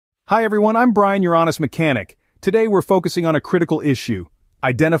Hi everyone, I'm Brian, your honest mechanic. Today we're focusing on a critical issue,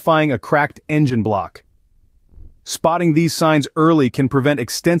 identifying a cracked engine block. Spotting these signs early can prevent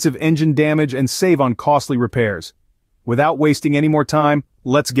extensive engine damage and save on costly repairs. Without wasting any more time,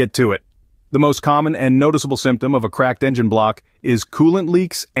 let's get to it. The most common and noticeable symptom of a cracked engine block is coolant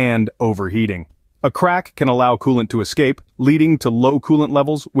leaks and overheating. A crack can allow coolant to escape, leading to low coolant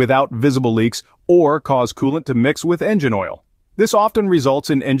levels without visible leaks, or cause coolant to mix with engine oil. This often results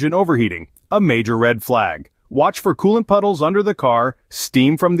in engine overheating, a major red flag. Watch for coolant puddles under the car,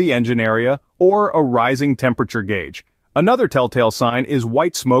 steam from the engine area, or a rising temperature gauge. Another telltale sign is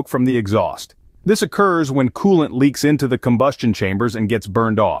white smoke from the exhaust. This occurs when coolant leaks into the combustion chambers and gets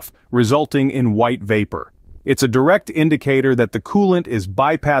burned off, resulting in white vapor. It's a direct indicator that the coolant is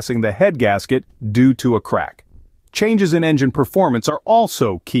bypassing the head gasket due to a crack. Changes in engine performance are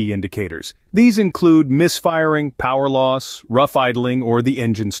also key indicators. These include misfiring, power loss, rough idling, or the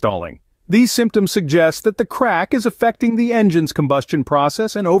engine stalling. These symptoms suggest that the crack is affecting the engine's combustion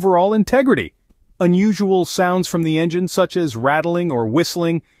process and overall integrity. Unusual sounds from the engine, such as rattling or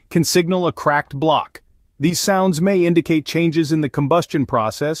whistling, can signal a cracked block. These sounds may indicate changes in the combustion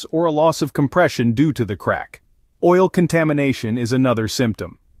process or a loss of compression due to the crack. Oil contamination is another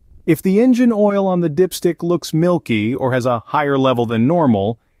symptom. If the engine oil on the dipstick looks milky or has a higher level than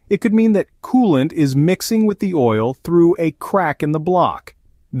normal, it could mean that coolant is mixing with the oil through a crack in the block.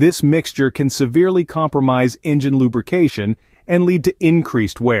 This mixture can severely compromise engine lubrication and lead to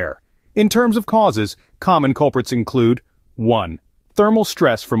increased wear. In terms of causes, common culprits include 1. Thermal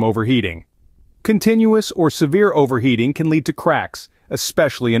stress from overheating. Continuous or severe overheating can lead to cracks,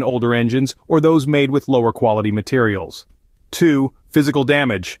 especially in older engines or those made with lower quality materials. 2. Physical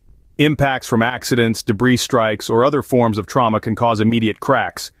damage. Impacts from accidents, debris strikes, or other forms of trauma can cause immediate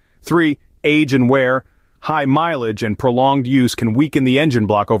cracks. 3. Age and wear. High mileage and prolonged use can weaken the engine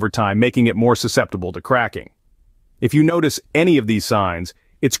block over time, making it more susceptible to cracking. If you notice any of these signs,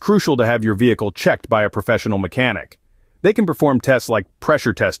 it's crucial to have your vehicle checked by a professional mechanic. They can perform tests like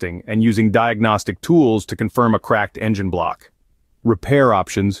pressure testing and using diagnostic tools to confirm a cracked engine block. Repair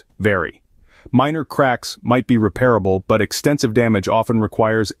options vary. Minor cracks might be repairable, but extensive damage often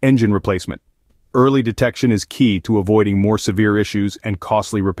requires engine replacement. Early detection is key to avoiding more severe issues and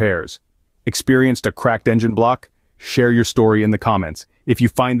costly repairs. Experienced a cracked engine block? Share your story in the comments. If you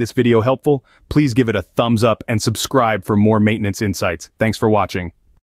find this video helpful, please give it a thumbs up and subscribe for more maintenance insights. Thanks for watching.